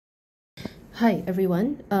Hi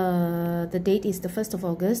everyone, the date is the 1st of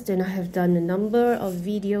August and I have done a number of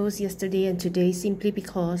videos yesterday and today simply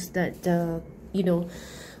because that,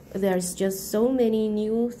 there's just so many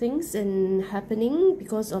new things and happening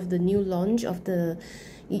because of the new launch of the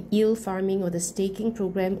yield farming or the staking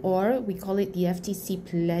program, or we call it the FTC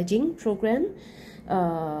pledging program.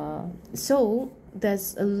 So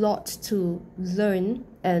there's a lot to learn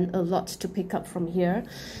and a lot to pick up from here,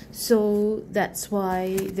 so that's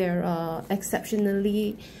why there are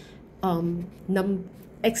exceptionally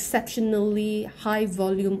high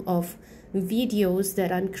volume of videos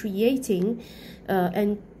that I'm creating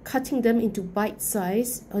and cutting them into bite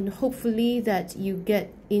size, and hopefully that you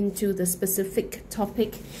get into the specific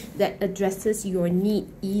topic that addresses your need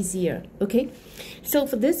easier. Okay, so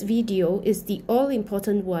for this video is the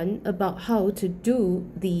all-important one about how to do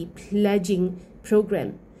the pledging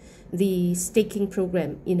program, the staking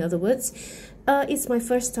program, in other words. It's my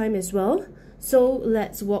first time as well, so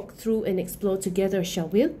let's walk through and explore together, shall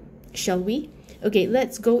we? Okay,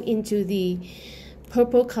 let's go into the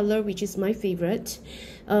purple color, which is my favorite.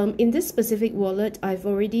 In this specific wallet, I've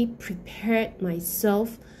already prepared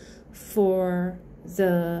myself for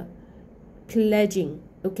the pledging.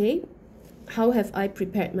 Okay, how have I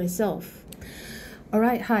prepared myself? All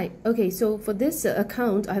right, hi. Okay, so for this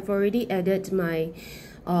account, I've already added my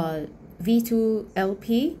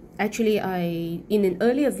V2LP. Actually, in an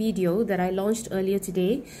earlier video that I launched earlier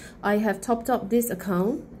today, I have topped up this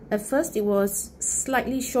account. At first, it was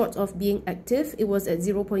slightly short of being active. It was at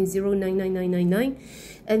 0.099999.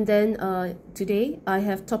 And then today, I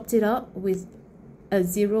have topped it up with a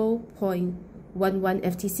 0.11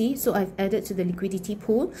 FTC. So I've added to the liquidity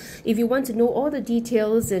pool. If you want to know all the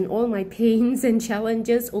details and all my pains and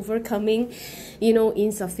challenges overcoming,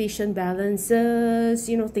 insufficient balances,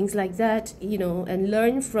 things like that, and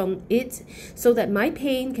learn from it so that my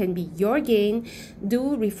pain can be your gain,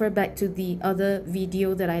 do refer back to the other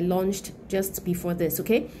video that I launched just before this,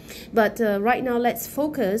 okay? But right now, let's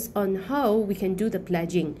focus on how we can do the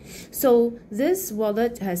pledging. So this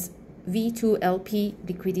wallet has V2LP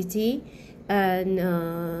liquidity, and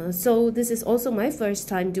so this is also my first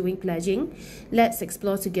time doing pledging. Let's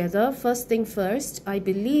explore together. First thing first, I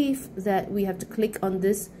believe that we have to click on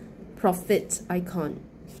this profit icon.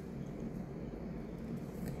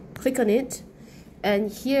 Click on it,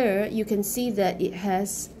 and here you can see that it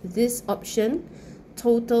has this option,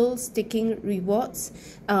 total staking rewards.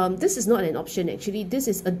 This is not an option actually, this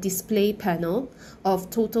is a display panel of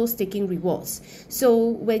total staking rewards. So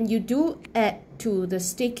when you do add to the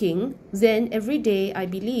staking, then every day I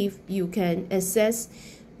believe you can access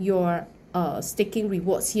your staking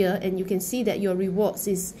rewards here, and you can see that your rewards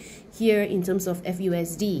is here in terms of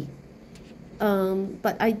FUSD.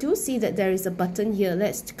 But I do see that there is a button here.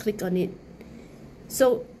 Let's click on it.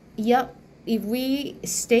 So yep, if we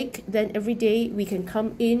stake, then every day we can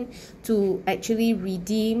come in to actually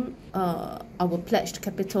redeem our pledged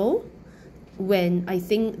capital when I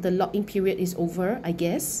think the lock-in period is over, I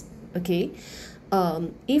guess. Okay,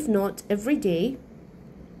 if not, every day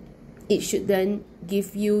it should then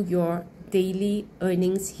give you your daily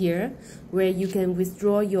earnings here, where you can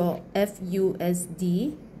withdraw your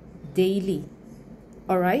FUSD daily.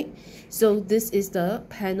 Alright, so this is the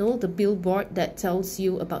panel, the billboard that tells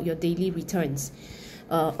you about your daily returns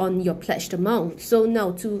on your pledged amount. So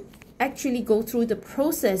now to actually go through the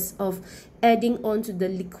process of adding on to the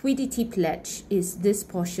liquidity pledge is this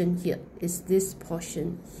portion here,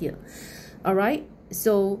 Alright,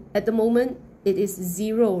 so at the moment it is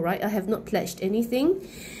 0, right? I have not pledged anything.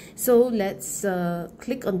 So let's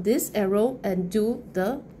click on this arrow and do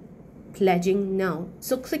the pledging now.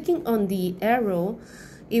 So clicking on the arrow,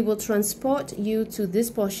 it will transport you to this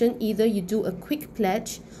portion. Either you do a quick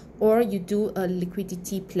pledge or you do a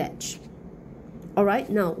liquidity pledge. All right,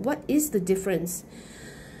 now what is the difference?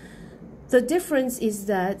 The difference is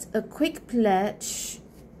that a quick pledge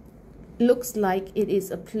looks like it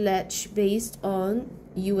is a pledge based on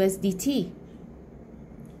USDT.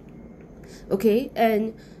 Okay,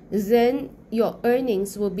 and then your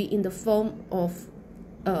earnings will be in the form of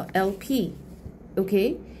LP.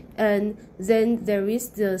 Okay, and then there is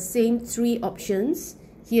the same 3 options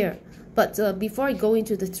here, but before I go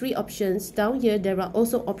into the 3 options, down here there are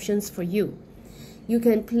also options for you. You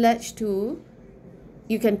can pledge either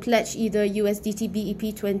USDT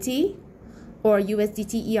BEP20 or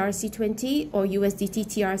USDT ERC20 or USDT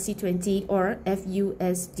TRC20 or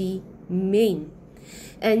FUSD main.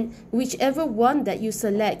 And whichever one that you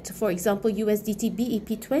select, for example USDT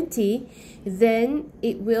BEP20, then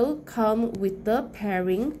it will come with the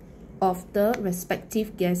pairing of the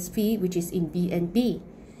respective gas fee, which is in BNB.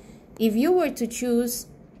 If you were to choose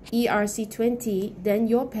ERC20, then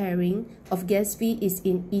your pairing of gas fee is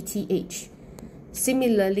in ETH.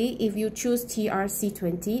 Similarly, if you choose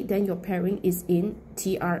TRC20, then your pairing is in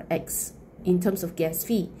TRX in terms of gas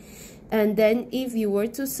fee. And then if you were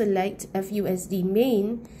to select FUSD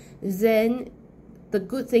main, then the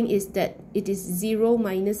good thing is that it is 0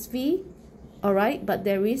 minus fee, all right, but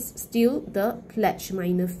there is still the pledge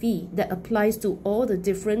minor fee that applies to all the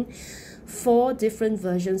different 4 different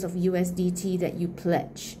versions of USDT that you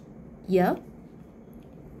pledge. Yeah,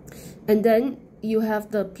 and then you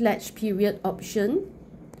have the pledge period option,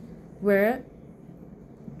 where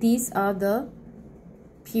these are the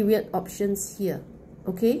period options here.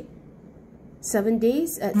 Okay, 7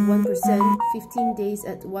 days at 1%, 15 days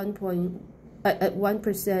at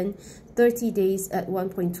 1%, 30 days at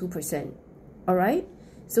 1.2%. All right,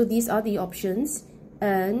 so these are the options.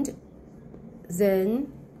 And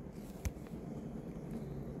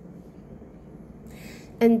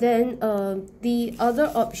then the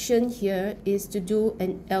other option here is to do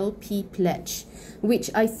an LP pledge,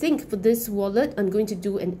 which I think for this wallet I'm going to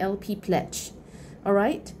do an LP pledge. All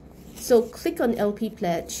right, so click on LP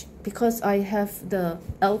pledge because I have the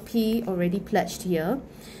LP already pledged here.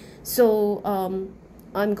 So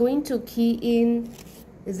I'm going to key in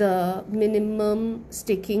the minimum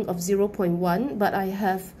staking of 0.1, but I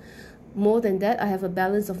have more than that. I have a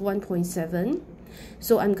balance of 1.7.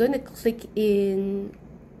 So I'm going to click in,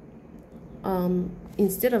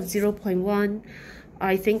 instead of 0.1,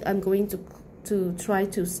 I think I'm going to try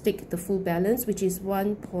to stick the full balance, which is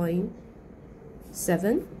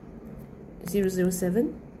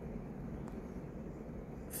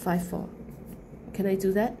 1.00754. Can I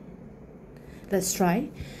do that? Let's try.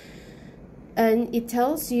 And it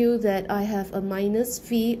tells you that I have a minus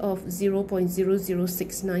fee of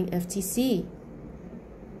 0.0069 FTC.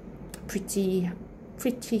 Pretty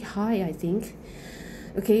high, I think.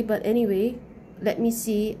 Okay, but anyway, let me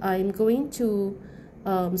see. I'm going to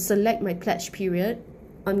select my pledge period.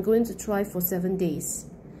 I'm going to try for 7 days,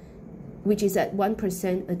 which is at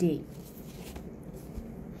 1% a day.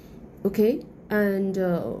 Okay, and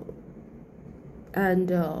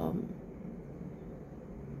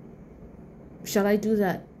shall I do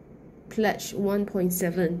that? Pledge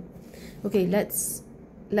 1.7. Okay, let's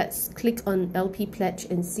click on LP pledge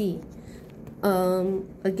and see.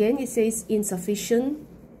 Again, it says insufficient,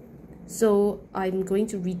 so I'm going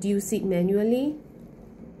to reduce it manually,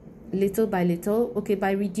 little by little. Okay,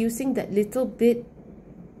 by reducing that little bit,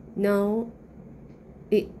 now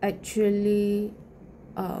it actually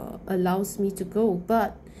allows me to go,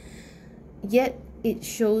 but yet it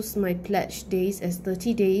shows my pledge days as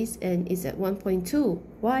 30 days and is at 1.2.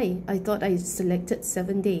 Why? I thought I selected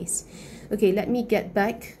 7 days. Okay, let me get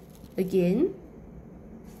back again.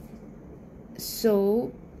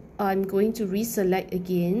 So I'm going to reselect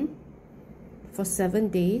again for 7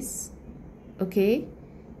 days. Okay,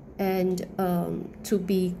 and to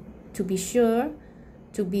be sure,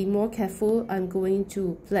 to be more careful, I'm going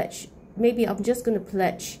to pledge. Maybe I'm just going to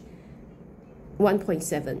pledge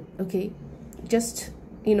 1.7. Okay, just,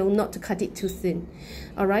 you know, not to cut it too thin.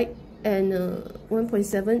 All right, and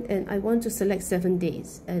 1.7, and I want to select 7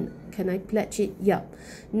 days. And can I pledge it? Yeah.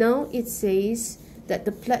 Now it says that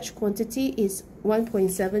the pledge quantity is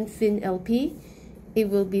 1.7 Fin LP. It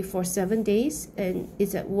will be for 7 days and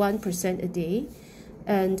it's at 1% a day,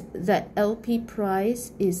 and that LP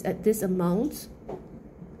price is at this amount.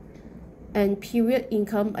 And period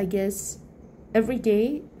income, I guess, every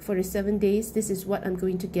day for the 7 days, this is what I'm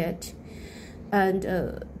going to get. And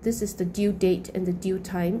this is the due date and the due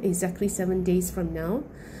time, exactly 7 days from now.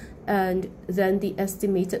 And then the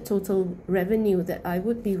estimated total revenue that I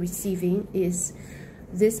would be receiving is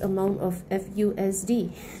this amount of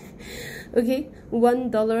FUSD. Okay,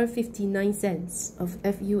 $1.59 of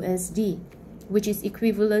FUSD, which is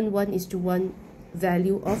equivalent 1:1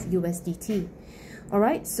 value of USDT.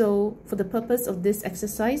 Alright, so for the purpose of this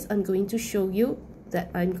exercise, I'm going to show you that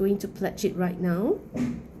I'm going to pledge it right now.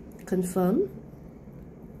 Confirm.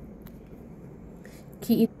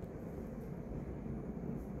 Key in.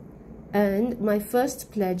 And my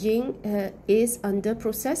first pledging is under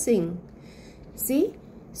processing. See?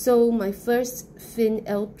 So my first Fin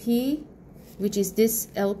LP, which is this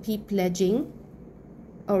LP pledging,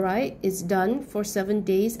 alright, is done for 7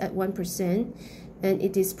 days at 1%, and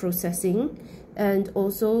it is processing. And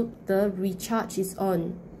also the recharge is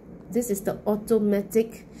on. This is the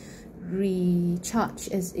automatic recharge,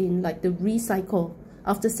 as in like the recycle.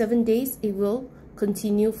 After 7 days, it will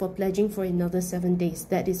continue for pledging for another 7 days.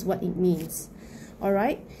 That is what it means.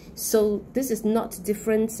 Alright, so this is not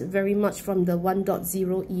different very much from the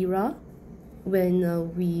 1.0 era.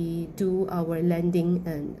 when we do our lending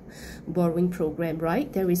and borrowing program,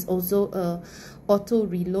 right? There is also a auto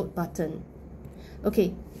reload button.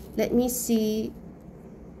 Okay, let me see.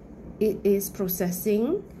 It is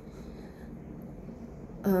processing.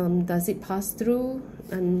 Does it pass through?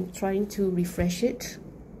 I'm trying to refresh it.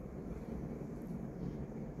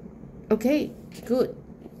 Okay, good.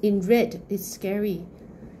 In red, it's scary.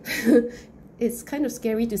 It's kind of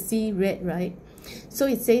scary to see red, right? So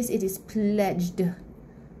it says it is pledged.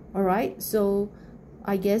 All right, so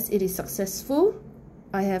I guess it is successful.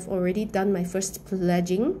 I have already done my first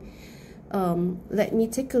pledging. Let me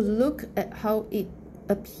take a look at how it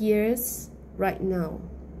appears right now.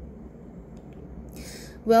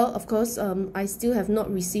 Well, of course, I still have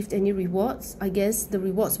not received any rewards. I guess the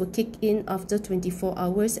rewards will kick in after 24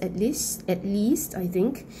 hours at least, I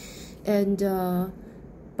think. And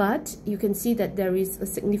but you can see that there is a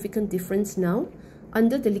significant difference now.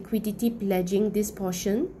 Under the liquidity pledging, this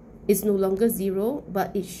portion is no longer zero,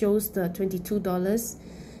 but it shows the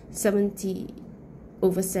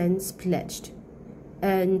 $22.70 pledged.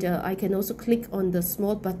 And I can also click on the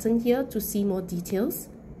small button here to see more details.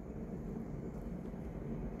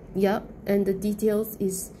 Yeah, and the details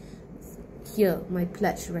is here, my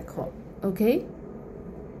pledge record. Okay,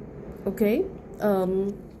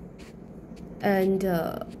 and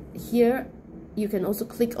here you can also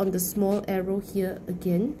click on the small arrow here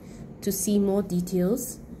again to see more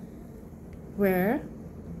details, where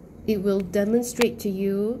it will demonstrate to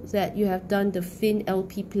you that you have done the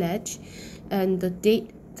FinLP pledge and the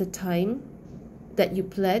date, the time that you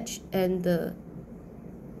pledge, and the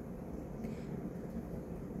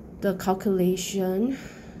calculation,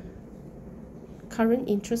 current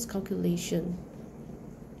interest calculation.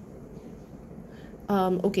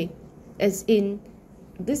 Okay, as in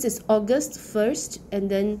this is August 1st,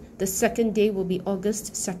 and then the second day will be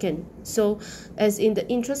August 2nd. So as in the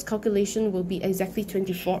interest calculation will be exactly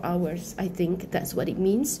 24 hours. I think that's what it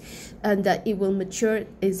means. And that it will mature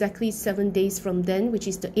exactly 7 days from then, which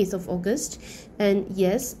is the 8th of August. And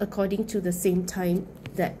yes, according to the same time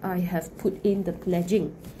that I have put in the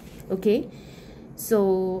pledging. Okay,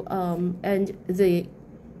 so and the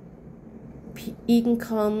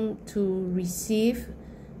income to receive,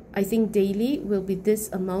 I think daily, will be this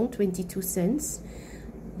amount, 22 cents.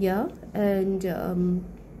 Yeah, and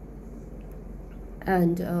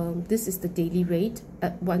this is the daily rate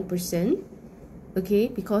at 1%. Okay,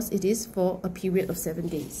 because it is for a period of 7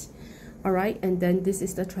 days. All right, and then this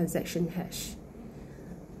is the transaction hash.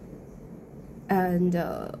 And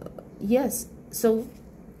yes, so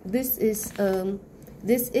this is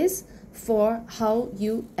for how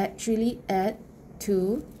you actually add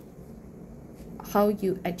to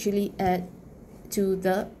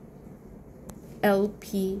the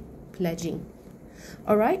LP pledging.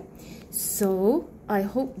 All right, so I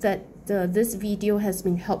hope that this video has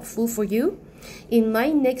been helpful for you. In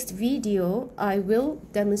my next video, I will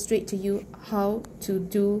demonstrate to you how to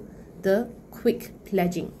do the quick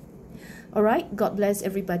pledging. All right, God bless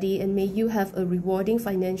everybody, and may you have a rewarding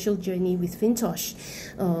financial journey with Fintoch.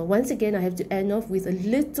 Once again, I have to end off with a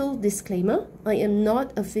little disclaimer. I am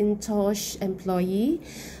not a Fintoch employee.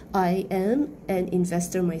 I am an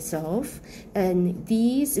investor myself, and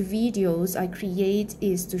these videos I create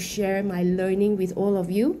is to share my learning with all of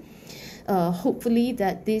you. Hopefully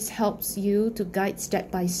that this helps you to guide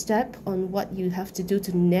step by step on what you have to do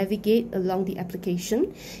to navigate along the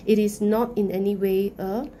application. It is not in any way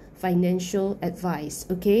a financial advice,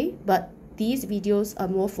 okay? But these videos are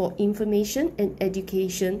more for information and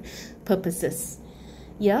education purposes.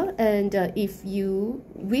 Yeah, and if you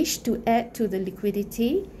wish to add to the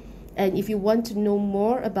liquidity, and if you want to know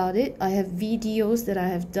more about it, I have videos that I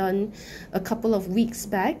have done a couple of weeks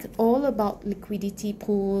back, all about liquidity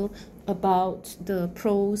pool, about the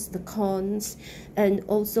pros, the cons, and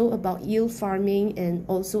also about yield farming, and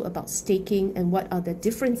also about staking and what are the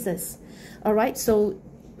differences. All right, so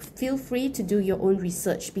feel free to do your own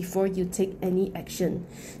research before you take any action.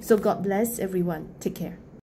 So God bless everyone. Take care.